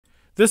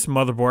This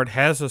motherboard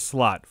has a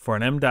slot for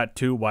an M.2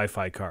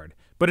 Wi-Fi card,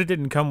 but it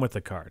didn't come with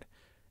the card.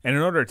 And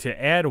in order to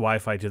add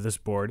Wi-Fi to this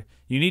board,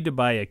 you need to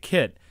buy a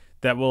kit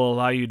that will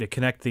allow you to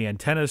connect the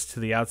antennas to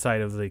the outside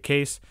of the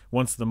case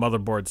once the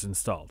motherboard's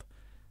installed.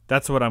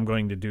 That's what I'm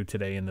going to do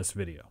today in this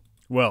video.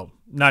 Well,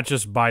 not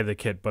just buy the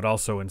kit, but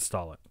also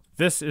install it.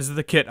 This is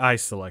the kit I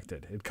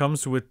selected. It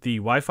comes with the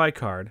Wi-Fi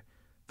card,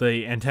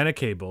 the antenna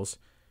cables,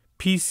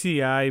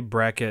 PCI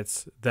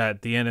brackets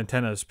that the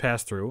antennas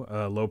pass through,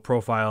 a low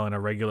profile and a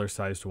regular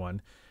sized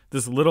one,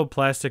 this little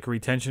plastic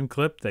retention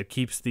clip that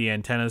keeps the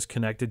antennas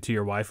connected to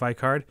your Wi-Fi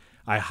card.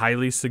 I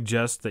highly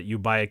suggest that you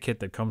buy a kit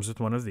that comes with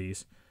one of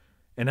these,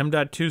 an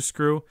M.2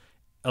 screw,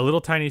 a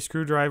little tiny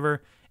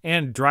screwdriver,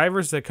 and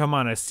drivers that come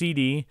on a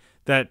CD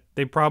that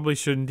they probably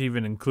shouldn't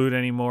even include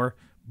anymore,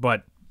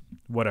 but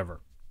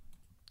whatever.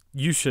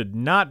 You should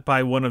not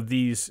buy one of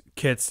these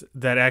kits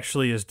that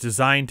actually is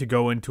designed to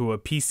go into a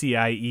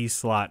PCIe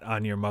slot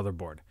on your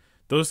motherboard.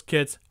 Those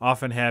kits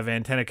often have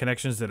antenna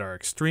connections that are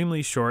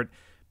extremely short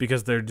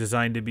because they're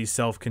designed to be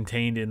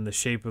self-contained in the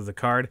shape of the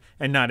card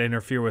and not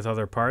interfere with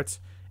other parts,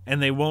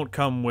 and they won't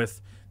come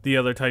with the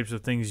other types of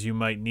things you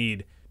might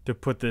need to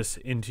put this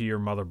into your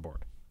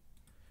motherboard.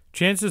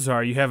 Chances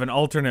are you have an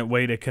alternate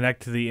way to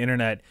connect to the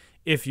internet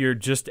if you're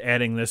just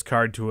adding this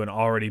card to an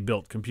already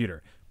built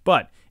computer.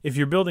 But if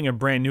you're building a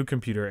brand new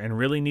computer and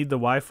really need the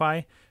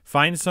Wi-Fi,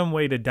 find some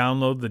way to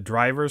download the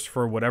drivers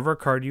for whatever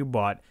card you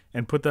bought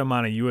and put them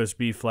on a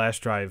USB flash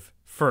drive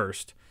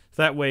first.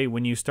 That way,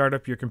 when you start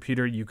up your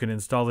computer, you can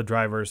install the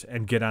drivers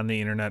and get on the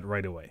internet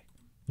right away.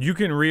 You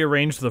can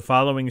rearrange the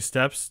following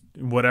steps,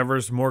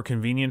 whatever's more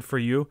convenient for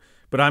you,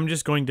 but I'm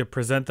just going to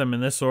present them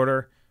in this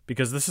order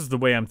because this is the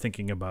way I'm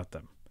thinking about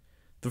them.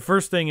 The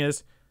first thing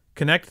is,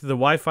 connect the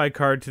Wi-Fi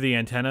card to the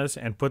antennas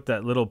and put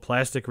that little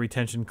plastic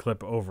retention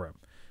clip over them.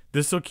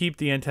 This will keep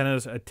the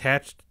antennas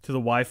attached to the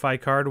Wi-Fi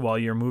card while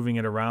you're moving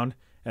it around,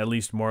 at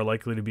least more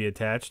likely to be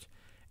attached.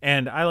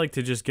 And I like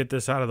to just get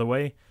this out of the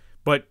way,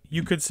 but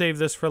you could save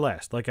this for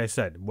last, like I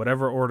said,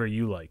 whatever order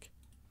you like.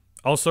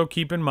 Also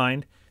keep in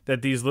mind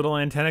that these little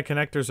antenna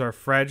connectors are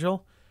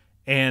fragile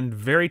and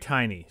very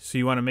tiny, so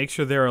you want to make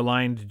sure they're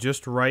aligned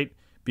just right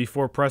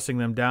before pressing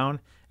them down,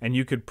 and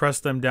you could press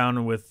them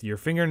down with your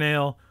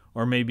fingernail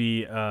or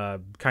maybe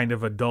kind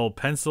of a dull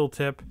pencil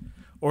tip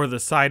or the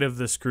side of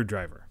the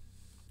screwdriver.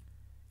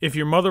 If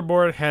your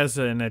motherboard has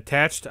an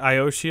attached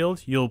I/O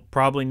shield, you'll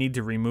probably need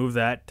to remove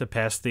that to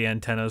pass the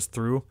antennas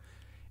through.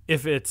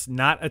 If it's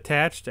not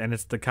attached and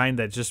it's the kind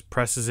that just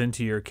presses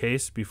into your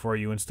case before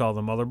you install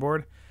the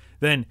motherboard,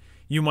 then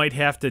you might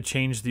have to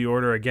change the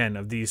order again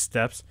of these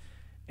steps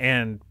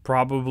and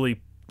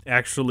probably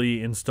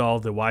actually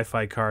install the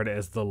Wi-Fi card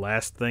as the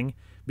last thing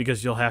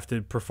because you'll have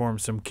to perform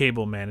some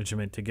cable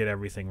management to get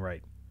everything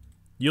right.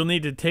 You'll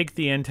need to take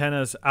the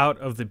antennas out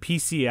of the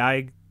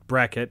PCI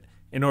bracket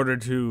in order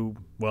to,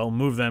 well,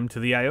 move them to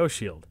the I/O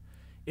shield.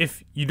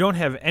 If you don't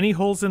have any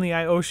holes in the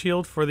I/O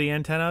shield for the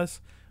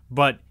antennas,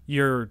 but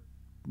your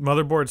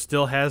motherboard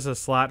still has a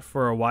slot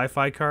for a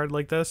Wi-Fi card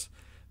like this,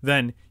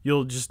 then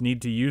you'll just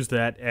need to use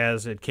that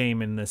as it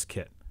came in this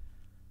kit.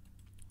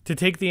 To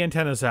take the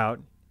antennas out,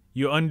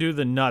 you undo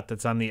the nut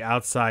that's on the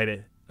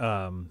outside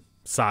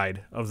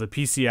side of the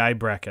PCI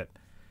bracket.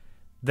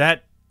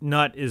 That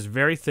nut is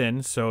very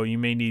thin, so you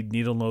may need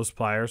needle nose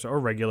pliers or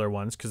regular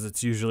ones because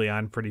it's usually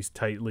on pretty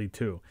tightly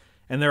too.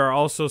 And there are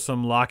also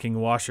some locking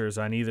washers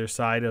on either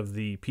side of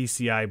the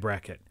PCI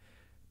bracket.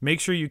 Make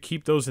sure you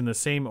keep those in the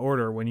same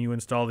order when you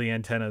install the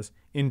antennas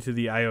into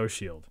the I/O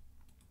shield.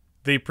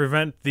 They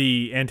prevent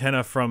the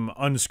antenna from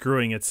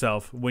unscrewing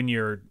itself when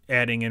you're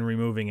adding and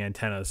removing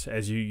antennas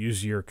as you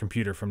use your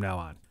computer from now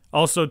on.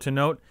 Also to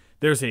note,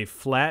 there's a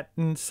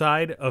flattened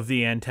side of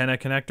the antenna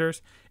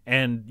connectors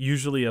and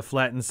usually a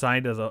flattened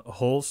side of the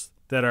holes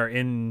that are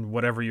in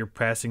whatever you're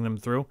passing them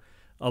through.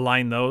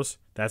 Align those.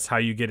 That's how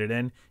you get it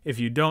in. If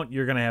you don't,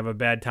 you're going to have a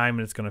bad time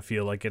and it's going to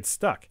feel like it's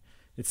stuck.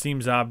 It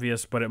seems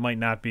obvious, but it might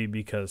not be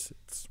because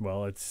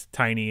it's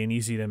tiny and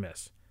easy to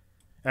miss.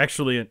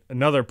 Actually,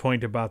 another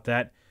point about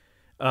that,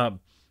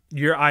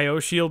 your I/O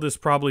shield is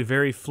probably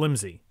very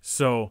flimsy.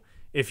 So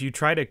if you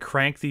try to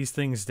crank these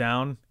things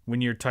down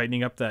when you're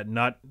tightening up that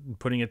nut and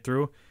putting it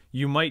through,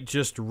 you might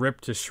just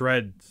rip to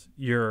shreds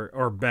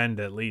or bend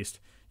at least,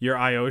 your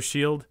I/O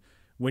shield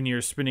when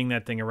you're spinning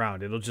that thing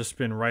around. It'll just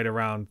spin right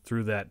around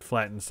through that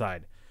flattened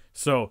side.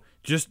 So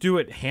just do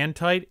it hand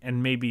tight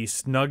and maybe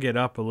snug it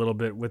up a little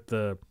bit with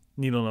the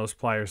needle nose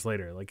pliers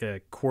later, like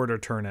a quarter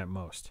turn at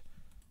most.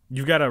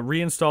 You've got to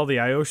reinstall the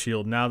I/O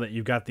shield now that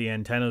you've got the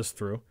antennas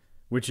through,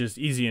 which is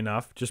easy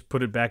enough. Just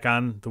put it back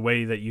on the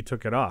way that you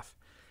took it off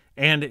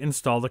and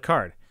install the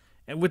card.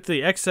 And with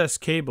the excess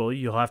cable,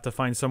 you'll have to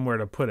find somewhere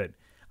to put it.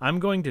 I'm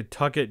going to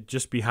tuck it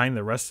just behind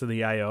the rest of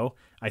the I/O.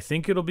 I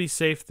think it'll be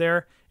safe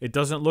there. It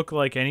doesn't look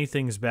like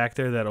anything's back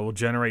there that will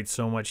generate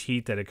so much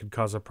heat that it could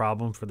cause a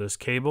problem for this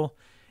cable.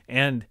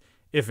 And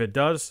if it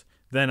does,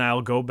 then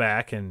I'll go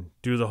back and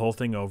do the whole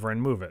thing over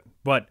and move it.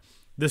 But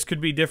this could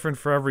be different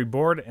for every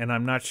board, and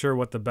I'm not sure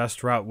what the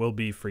best route will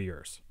be for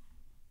yours.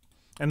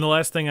 And the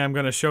last thing I'm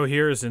going to show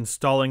here is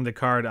installing the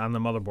card on the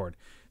motherboard.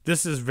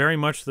 This is very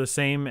much the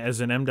same as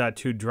an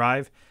M.2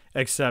 drive,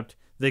 except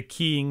the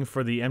keying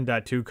for the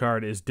M.2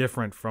 card is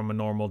different from a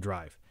normal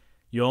drive.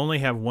 You'll only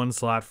have one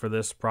slot for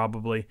this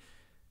probably,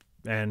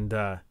 and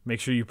make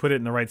sure you put it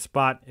in the right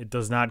spot. It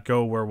does not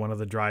go where one of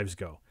the drives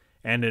go.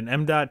 And an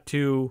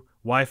M.2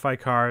 Wi-Fi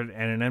card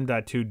and an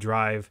M.2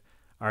 drive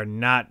are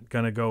not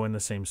going to go in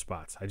the same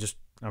spots.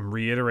 I'm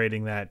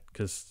reiterating that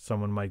because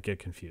someone might get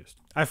confused.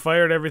 I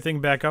fired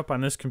everything back up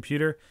on this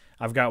computer.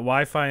 I've got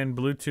Wi-Fi and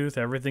Bluetooth.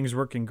 Everything's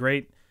working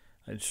great.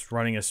 I'm just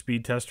running a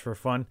speed test for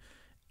fun.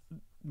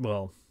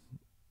 Well,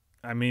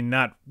 I mean,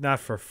 not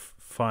for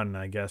fun,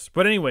 I guess.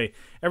 But anyway,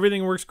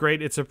 everything works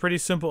great. It's a pretty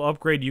simple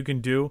upgrade you can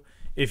do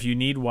if you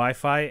need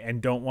Wi-Fi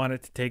and don't want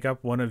it to take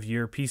up one of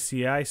your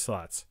PCI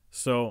slots.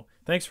 So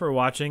thanks for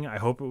watching. I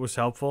hope it was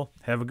helpful.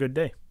 Have a good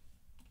day.